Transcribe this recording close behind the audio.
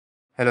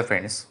Hello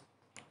friends,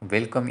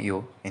 welcome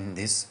you in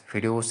this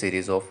video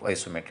series of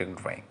isometric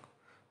drawing.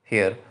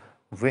 Here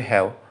we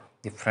have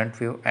the front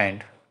view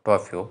and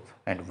top view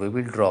and we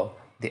will draw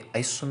the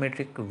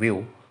isometric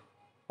view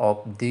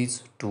of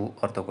these two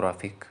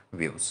orthographic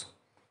views.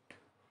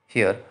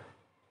 Here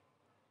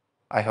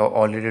I have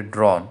already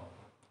drawn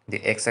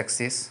the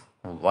x-axis,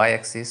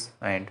 y-axis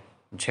and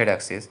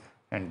z-axis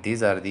and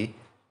these are the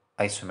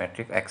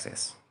isometric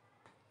axes.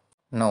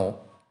 Now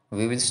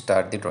we will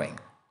start the drawing.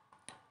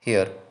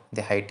 Here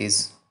the height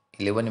is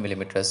 11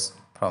 millimeters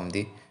from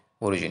the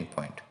origin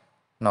point.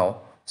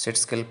 Now set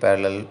scale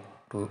parallel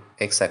to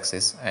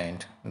x-axis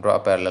and draw a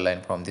parallel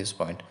line from this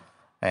point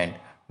and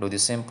do the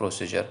same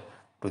procedure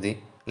to the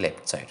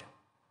left side.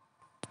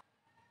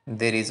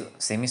 There is a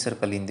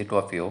semicircle in the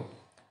top view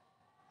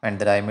and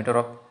the diameter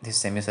of this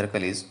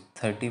semicircle is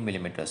 30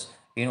 millimeters.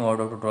 In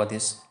order to draw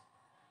this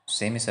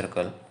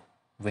semicircle,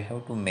 we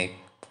have to make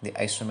the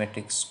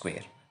isometric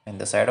square and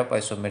the side of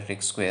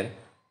isometric square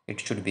it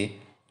should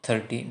be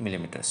 30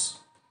 millimeters.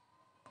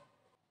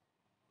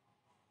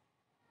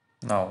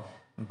 Now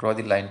draw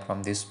the line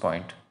from this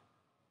point.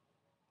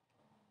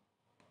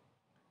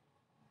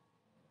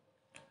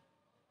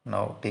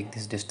 Now take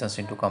this distance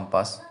into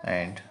compass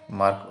and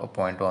mark a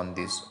point on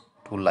these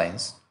two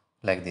lines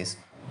like this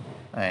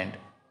and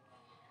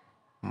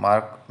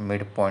mark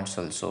midpoints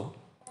also.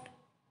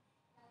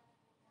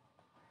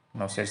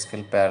 Now set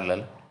scale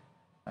parallel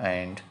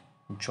and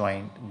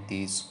join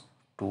these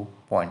two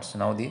points.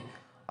 Now the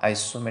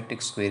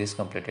isometric square is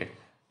completed.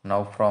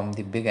 Now from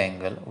the big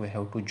angle we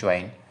have to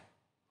join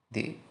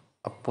the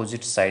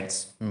opposite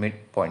sides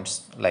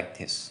midpoints like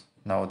this.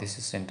 Now this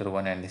is center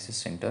 1 and this is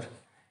center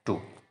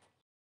 2.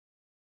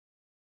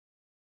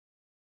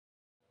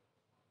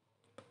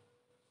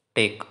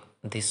 Take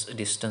this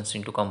distance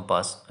into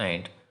compass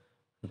and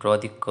draw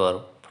the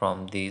curve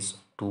from these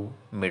two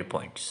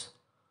midpoints.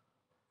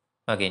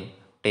 Again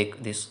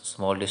take this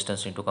small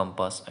distance into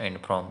compass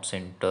and from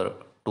center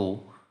 2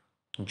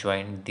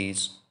 join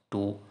these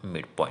two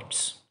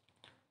midpoints.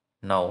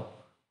 Now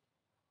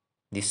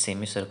this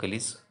semicircle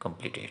is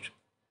completed.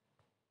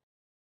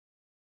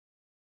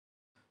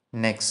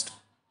 Next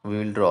we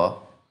will draw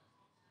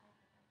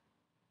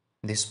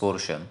this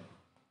portion.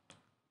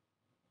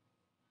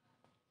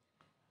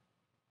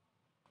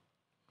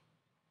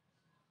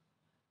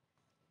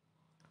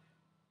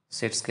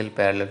 Set scale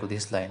parallel to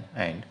this line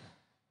and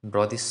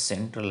draw the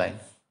center line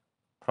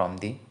from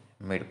the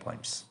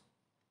midpoints.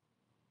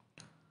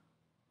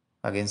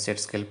 Again set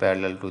scale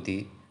parallel to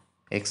the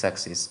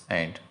x-axis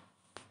and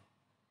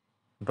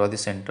draw the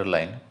center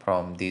line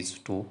from these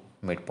two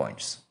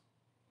midpoints.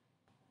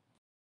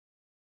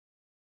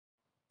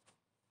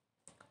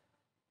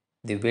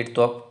 The width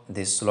of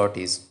this slot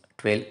is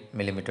 12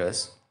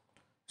 millimeters.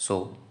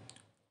 So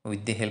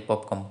with the help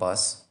of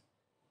compass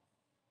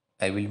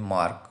I will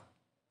mark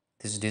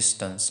this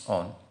distance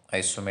on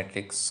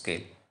isometric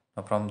scale.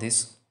 Now from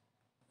this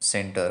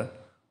center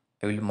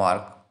I will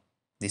mark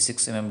the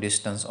 6 mm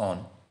distance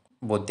on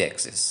both the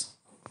axes.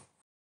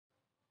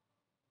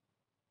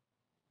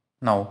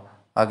 Now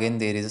again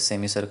there is a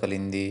semicircle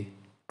in the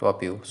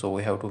top view, so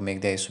we have to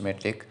make the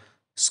isometric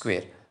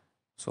square.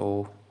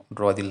 So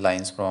draw the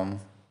lines from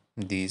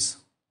these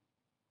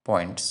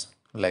points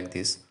like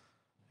this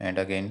and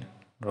again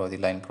draw the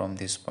line from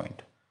this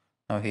point.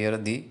 Now here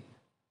the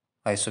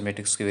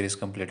isometric square is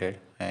completed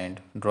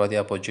and draw the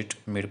opposite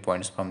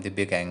midpoints from the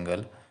big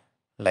angle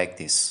like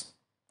this.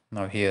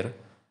 Now here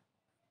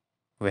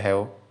we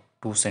have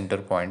two center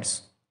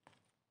points.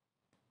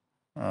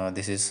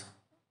 This is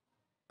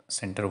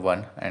center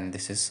 1 and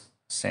this is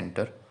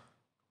center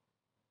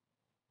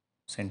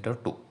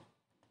 2.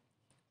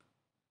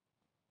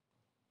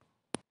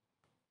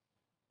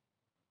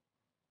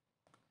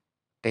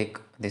 Take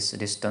this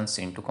distance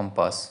into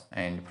compass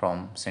and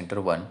from center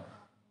 1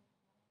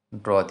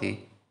 draw the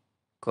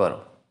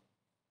curve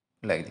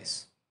like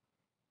this.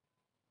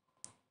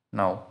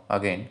 Now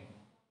again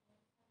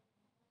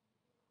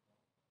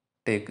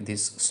take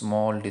this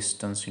small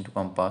distance into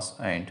compass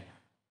and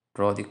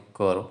draw the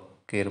curve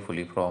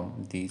carefully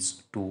from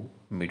these two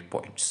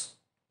midpoints.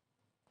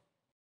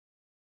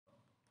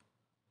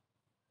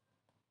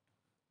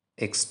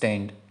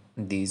 Extend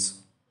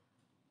these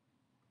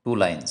two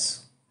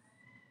lines.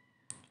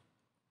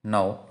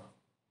 Now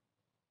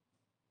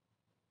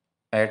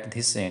at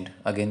this end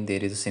again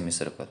there is a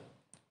semicircle,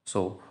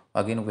 so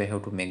again we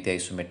have to make the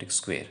isometric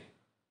square.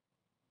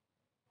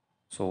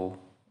 So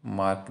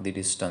mark the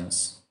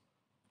distance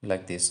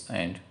like this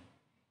and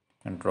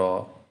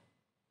draw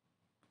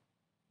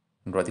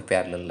the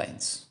parallel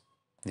lines,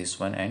 this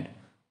one and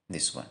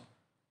this one.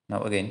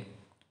 Now again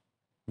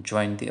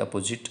join the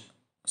opposite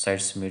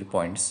sides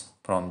midpoints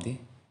from the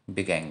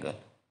big angle.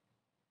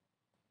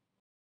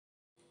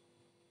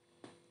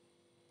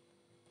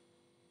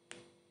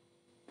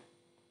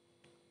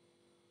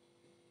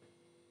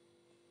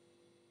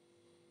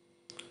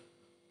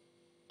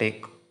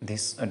 Take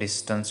this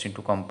distance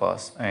into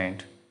compass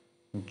and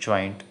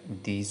join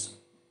these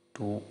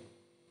two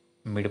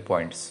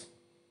midpoints.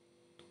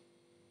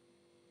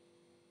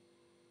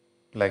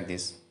 like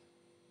this,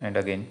 and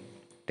again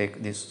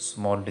take this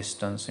small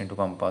distance into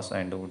compass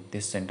and with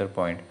this center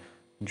point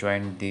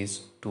join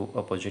these two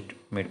opposite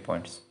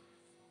midpoints.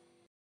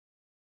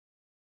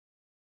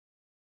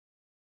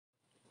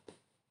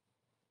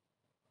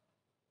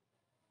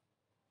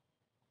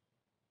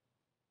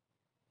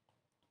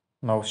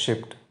 Now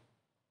shift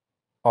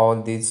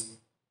all these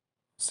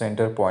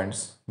center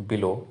points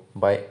below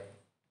by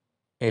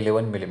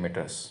 11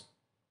 millimeters.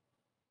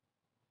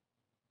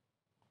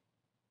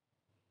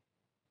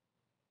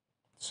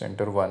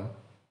 Center 1,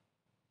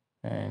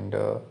 and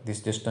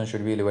this distance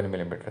should be 11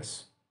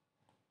 millimeters,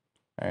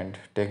 and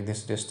take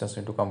this distance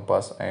into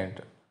compass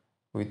and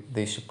with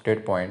the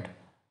shifted point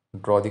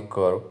draw the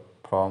curve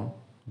from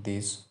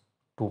these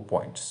 2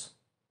 points.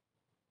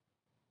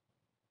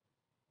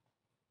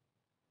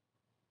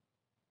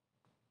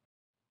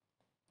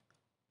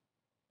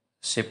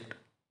 Shift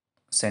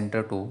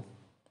center to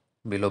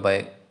below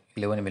by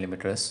 11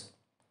 millimeters,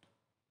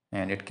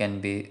 and it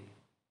can be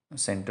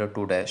center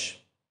 2 dash,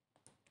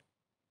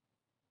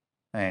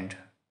 and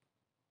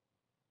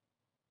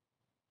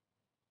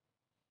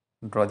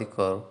draw the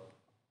curve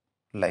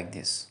like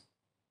this,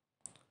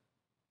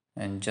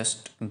 and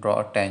just draw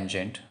a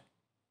tangent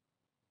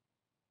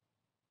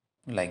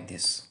like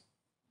this.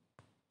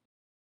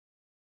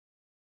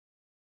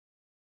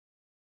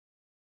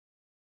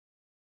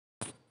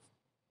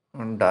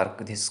 And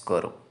dark this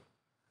curve.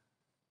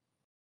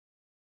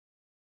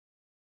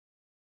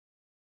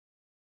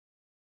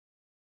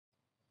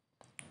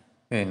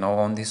 Okay, now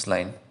on this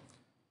line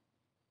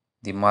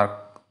the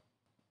mark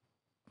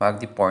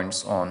the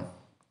points on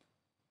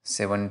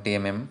 70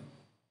 mm,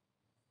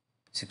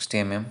 60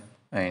 mm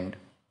and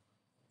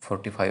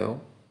 45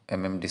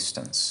 mm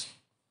distance.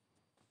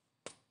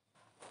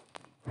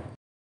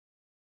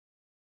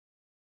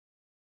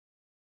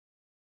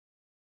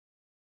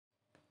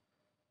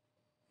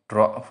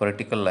 Draw a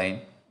vertical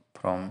line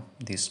from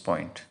this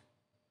point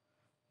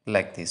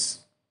like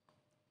this,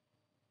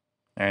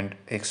 and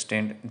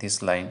extend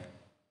this line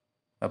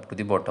up to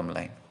the bottom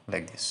line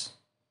like this.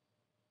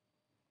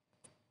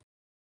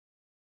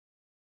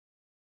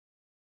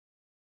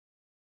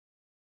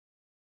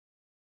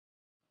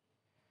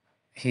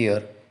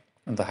 Here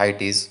the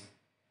height is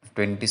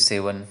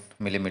 27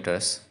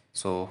 millimeters,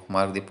 so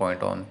mark the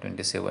point on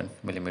 27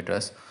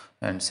 millimeters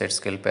and set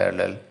scale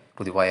parallel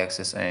to the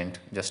y-axis and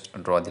just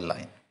draw the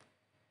line.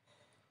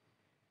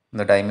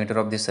 The diameter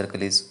of this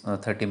circle is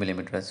 30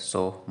 millimeters,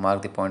 so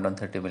mark the point on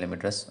 30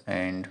 millimeters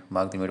and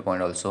mark the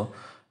midpoint also,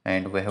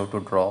 and we have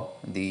to draw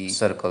the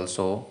circle,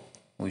 so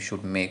we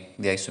should make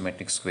the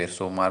isometric square,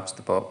 so marks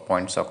the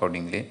points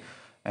accordingly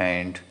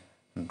and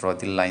draw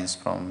the lines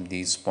from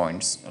these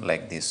points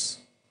like this.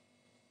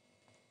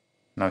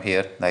 Now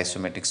here the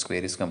isometric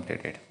square is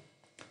completed.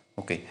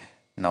 Okay,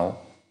 now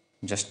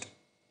just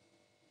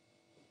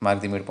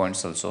mark the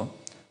midpoints also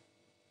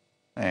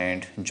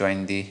and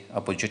join the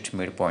opposite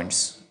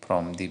midpoints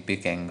from the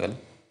big angle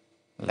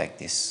like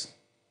this.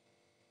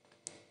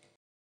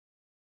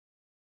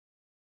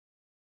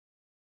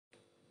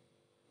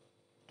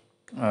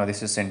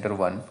 This is center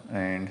 1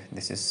 and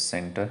this is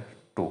center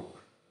 2.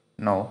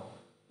 Now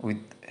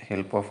with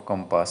help of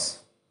compass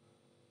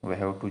we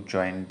have to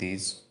join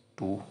these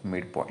two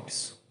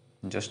midpoints.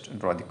 Just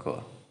draw the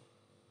curve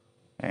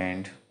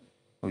and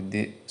with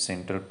the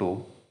center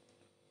 2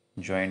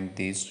 join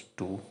these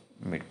two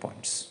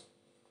midpoints.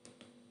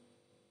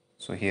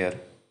 So here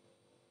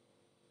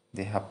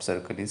the half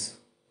circle is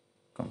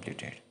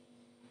completed.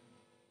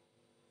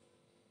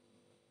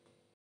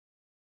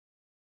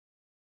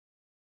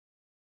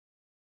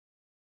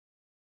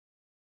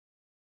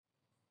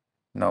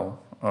 Now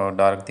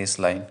dark this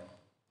line.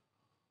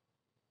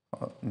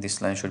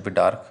 This line should be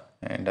dark,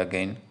 and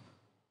again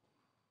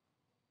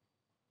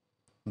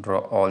draw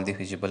all the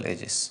visible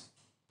edges.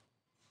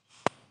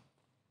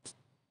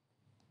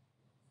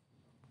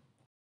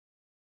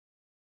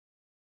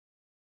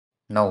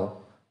 Now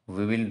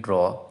we will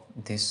draw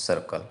this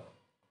circle.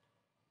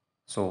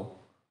 So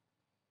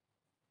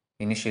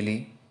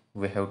initially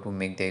we have to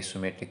make the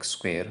isometric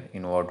square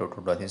in order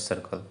to draw this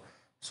circle.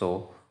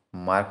 So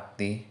mark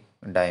the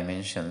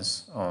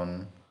dimensions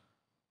on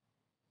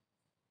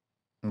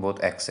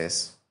both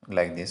axes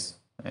like this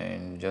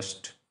and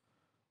just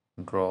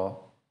draw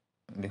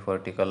the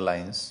vertical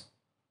lines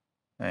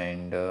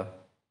and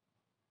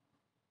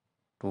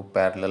two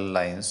parallel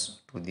lines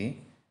to the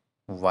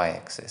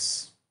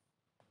y-axis.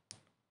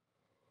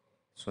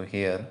 So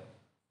here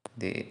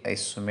the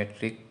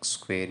isometric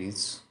square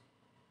is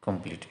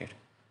completed.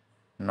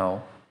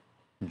 Now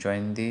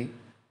join the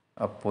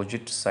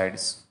opposite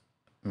sides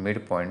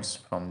midpoints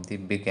from the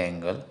big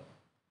angle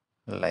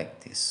like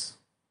this.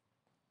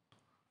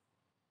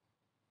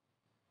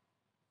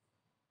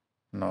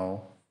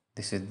 Now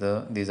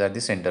these are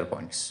the center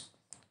points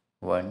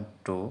 1,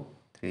 2,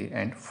 3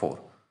 and 4.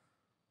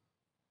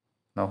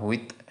 Now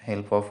with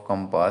help of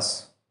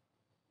compass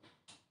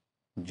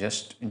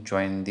just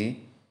join the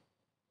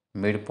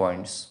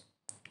midpoints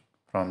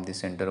from the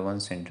center 1,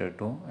 center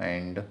 2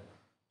 and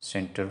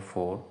center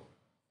 4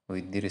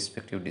 with the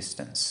respective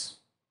distance.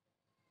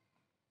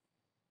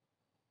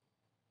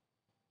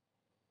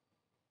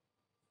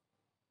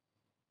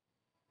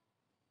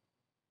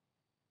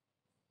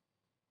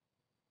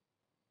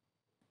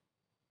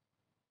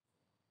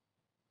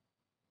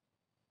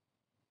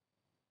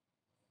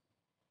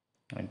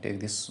 and take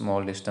this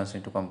small distance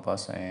into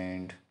compass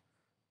and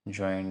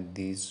join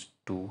these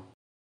two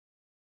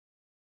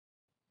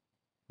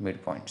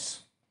midpoints.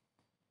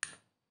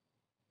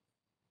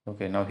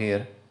 Okay, now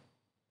here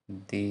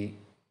the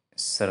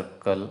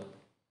circle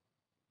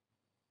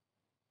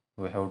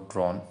we have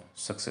drawn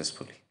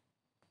successfully.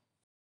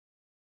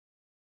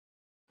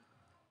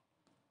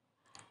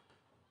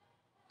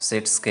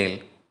 Set scale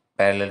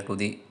parallel to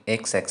the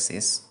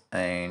x-axis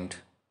and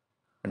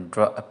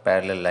draw a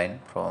parallel line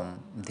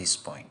from this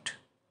point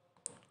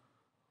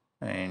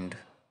and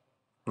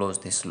close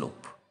this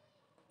loop.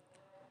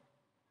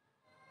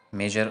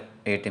 Measure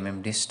 8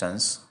 mm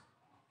distance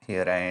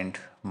here and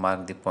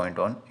mark the point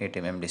on 8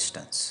 mm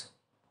distance.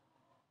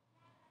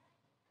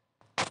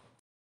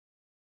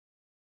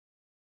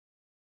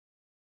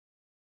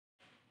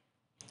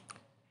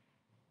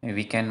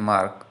 We can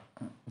mark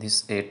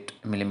this 8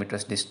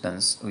 millimeters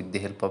distance with the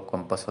help of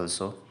compass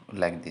also,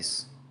 like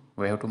this.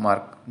 We have to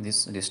mark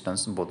this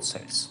distance both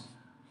sides.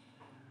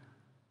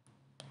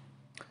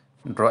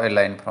 Draw a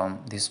line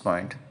from this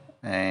point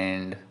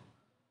and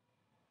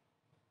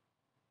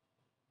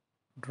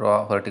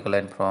draw a vertical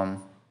line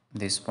from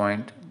this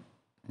point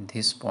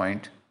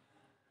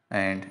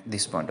and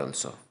this point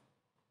also,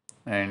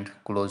 and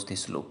close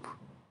this loop.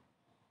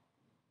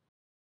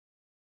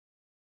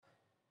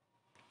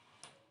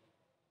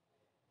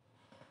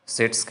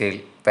 Set scale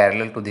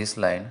parallel to this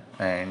line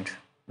and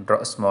draw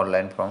a small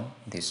line from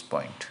this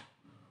point.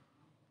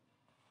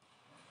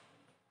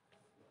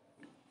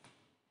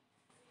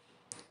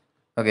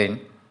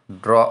 Again,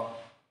 draw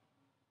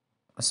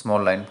a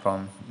small line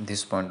from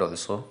this point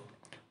also.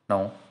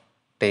 Now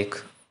take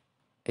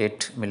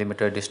 8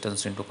 millimeter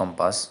distance into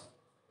compass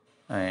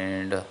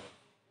and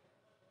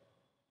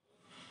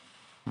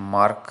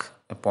mark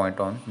a point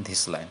on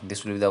this line.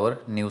 This will be our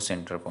new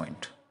center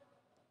point.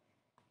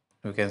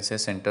 You can say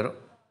center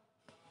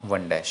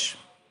 1 dash,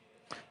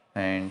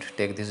 and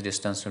take this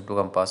distance into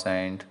compass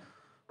and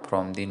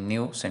from the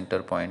new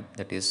center point,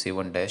 that is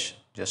C1 dash,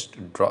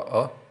 just draw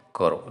a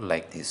curve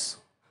like this.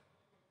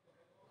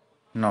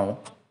 Now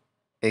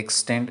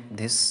extend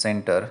this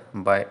center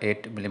by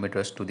 8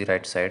 millimeters to the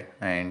right side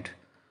and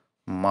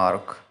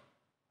mark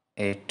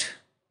 8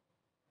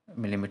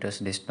 millimeters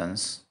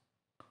distance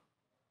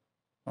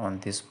on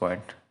this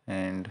point,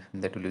 and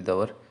that will be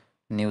our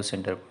new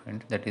center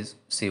point, that is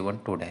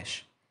C1 2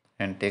 dash,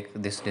 and take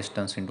this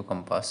distance into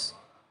compass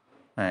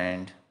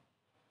and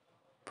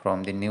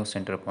from the new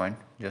center point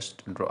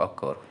just draw a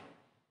curve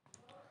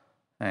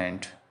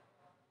and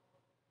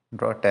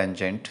draw a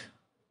tangent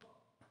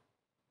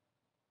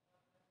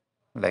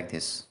like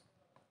this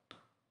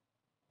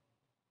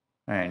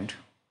and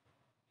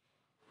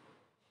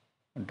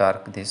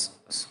dark this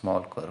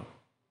small curve.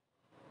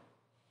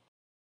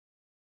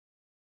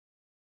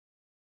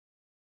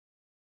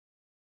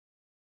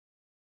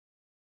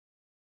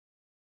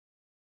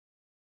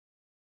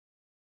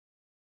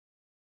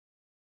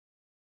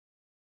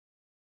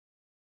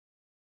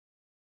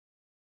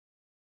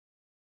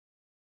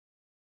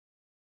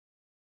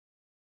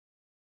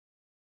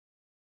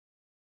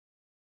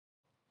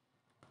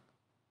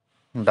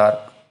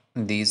 Dark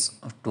these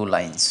two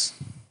lines.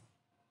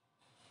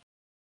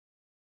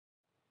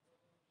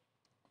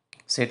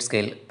 Set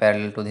scale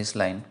parallel to this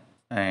line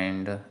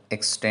and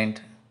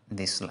extend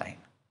this line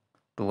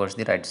towards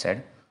the right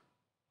side.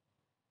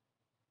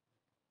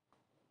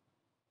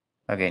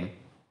 Again,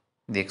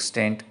 the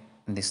extend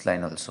this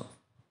line also.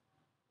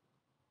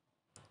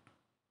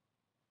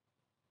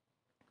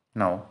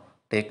 Now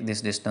take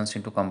this distance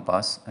into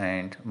compass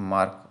and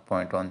mark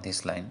point on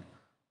this line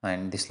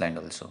and this line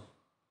also.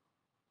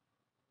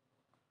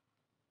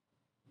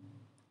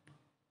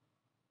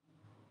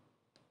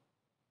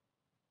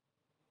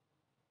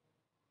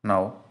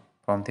 Now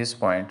from this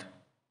point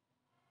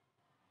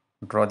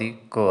draw the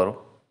curve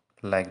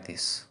like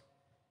this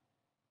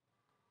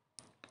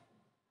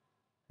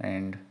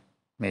and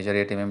measure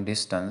 8 mm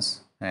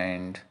distance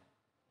and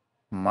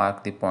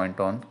mark the point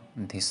on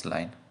this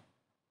line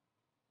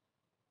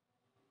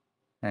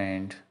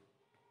and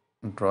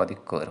draw the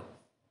curve.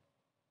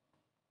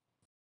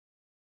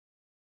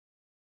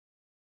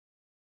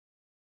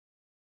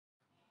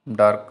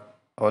 Dark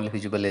all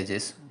visible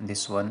edges,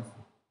 this one,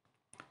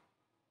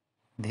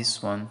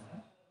 this one,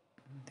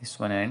 this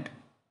one, and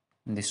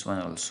this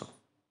one also.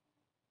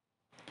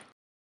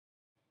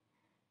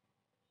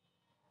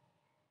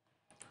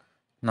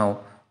 Now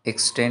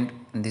extend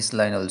this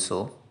line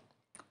also.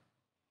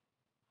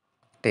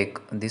 Take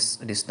this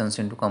distance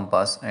into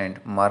compass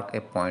and mark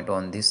a point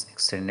on this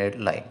extended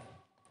line.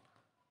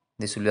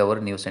 This will be our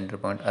new center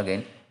point.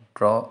 Again,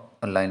 draw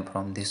a line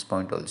from this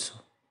point also.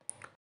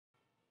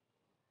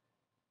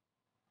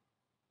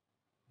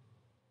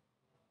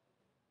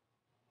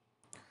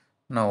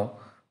 Now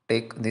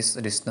take this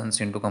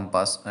distance into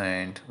compass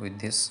and with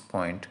this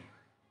point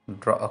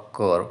draw a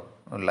curve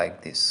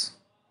like this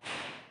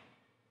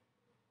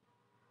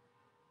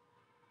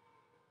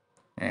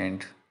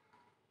and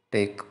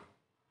take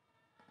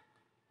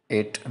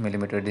 8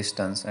 millimeter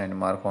distance and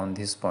mark on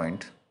this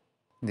point,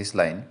 this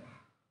line,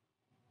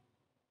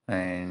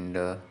 and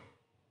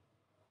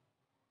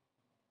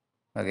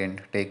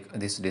Again take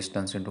this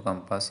distance into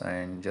compass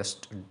and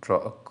just draw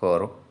a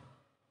curve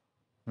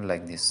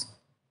like this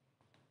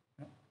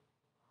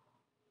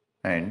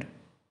and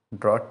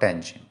draw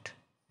tangent.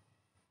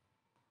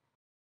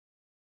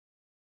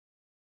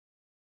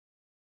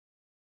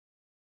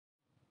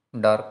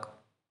 Dark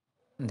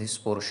this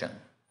portion.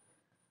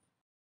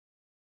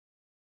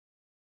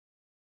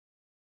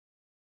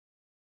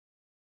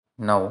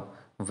 Now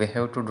we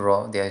have to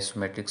draw the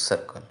isometric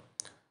circle,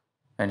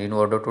 and in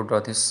order to draw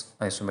this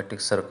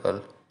isometric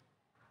circle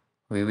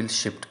we will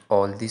shift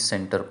all the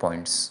center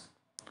points,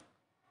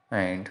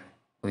 and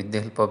with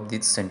the help of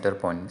these center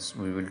points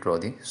we will draw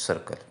the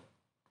circle.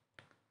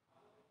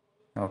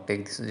 Now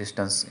take this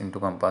distance into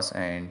compass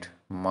and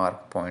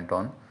mark point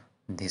on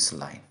this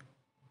line,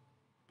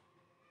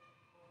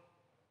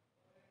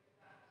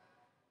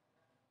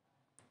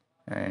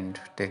 and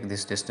take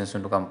this distance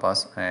into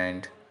compass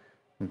and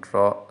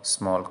draw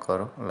small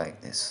curve like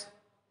this.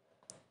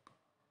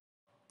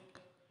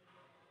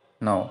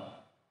 Now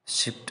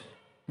shift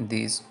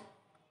these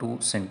two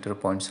center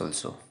points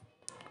also,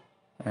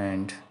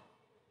 and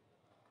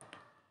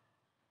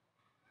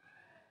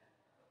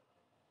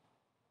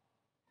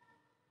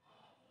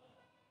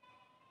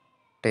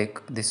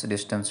take this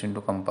distance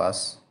into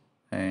compass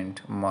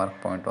and mark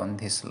point on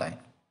this line.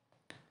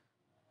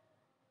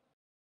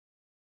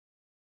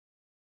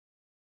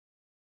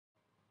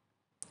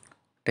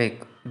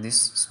 Take this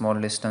small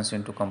distance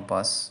into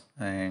compass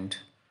and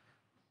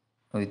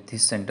with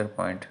this center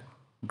point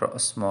draw a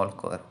small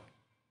curve.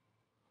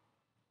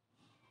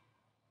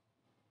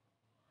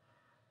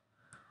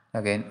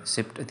 Again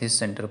shift this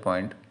center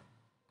point.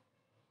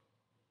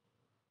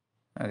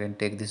 Again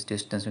take this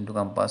distance into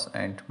compass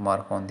and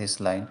mark on this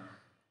line.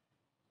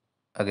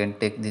 Again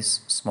take this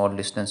small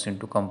distance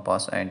into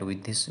compass and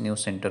with this new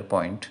center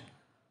point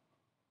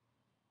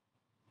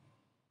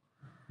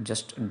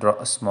just draw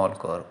a small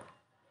curve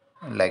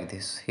like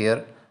this.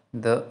 Here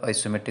the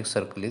isometric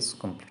circle is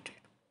completed.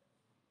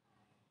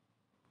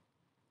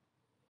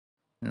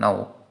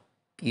 Now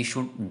you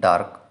should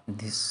dark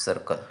this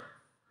circle.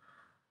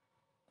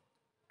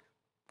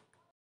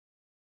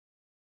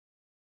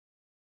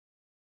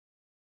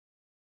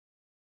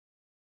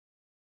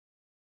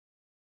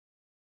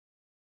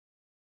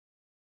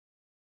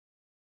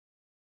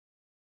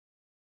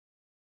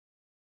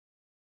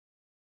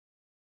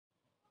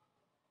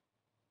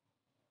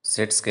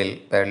 Set scale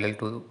parallel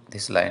to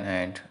this line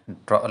and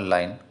draw a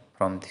line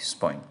from this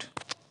point.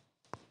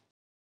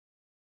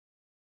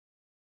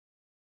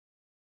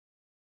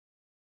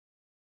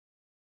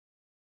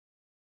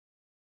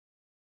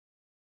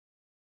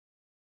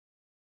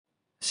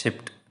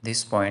 Shift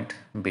this point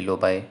below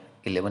by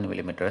 11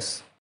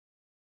 millimeters.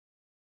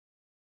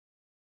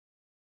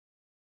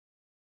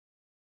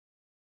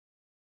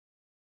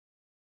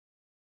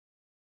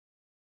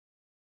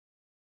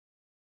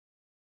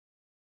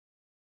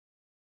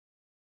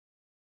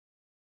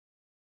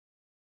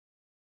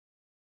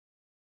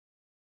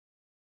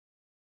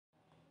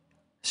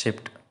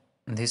 Shift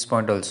this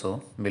point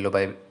also below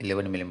by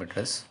 11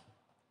 millimeters.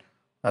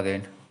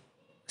 Again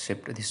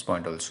shift this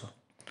point also.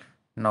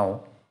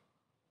 Now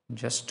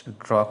just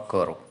draw a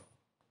curve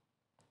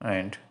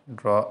and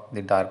draw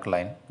the dark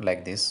line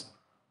like this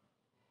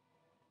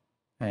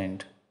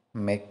and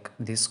make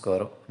this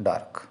curve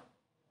dark.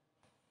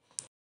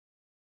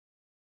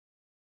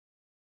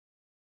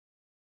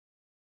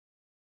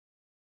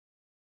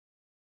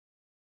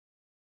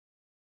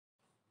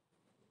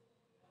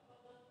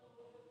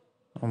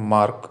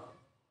 Mark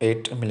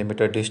 8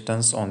 millimeter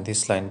distance on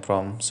this line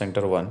from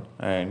center 1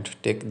 and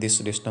take this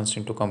distance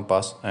into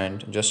compass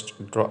and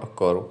just draw a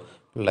curve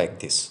like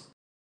this.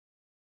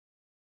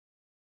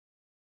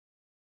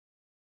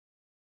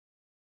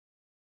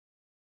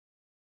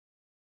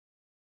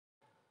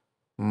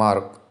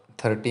 Mark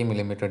 30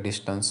 millimeter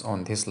distance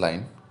on this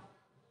line.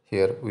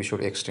 Here we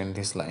should extend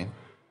this line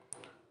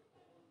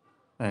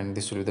and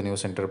this will be the new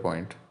center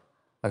point.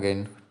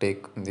 Again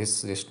take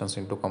this distance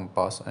into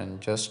compass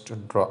and just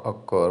draw a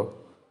curve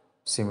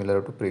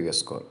similar to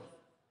previous curve.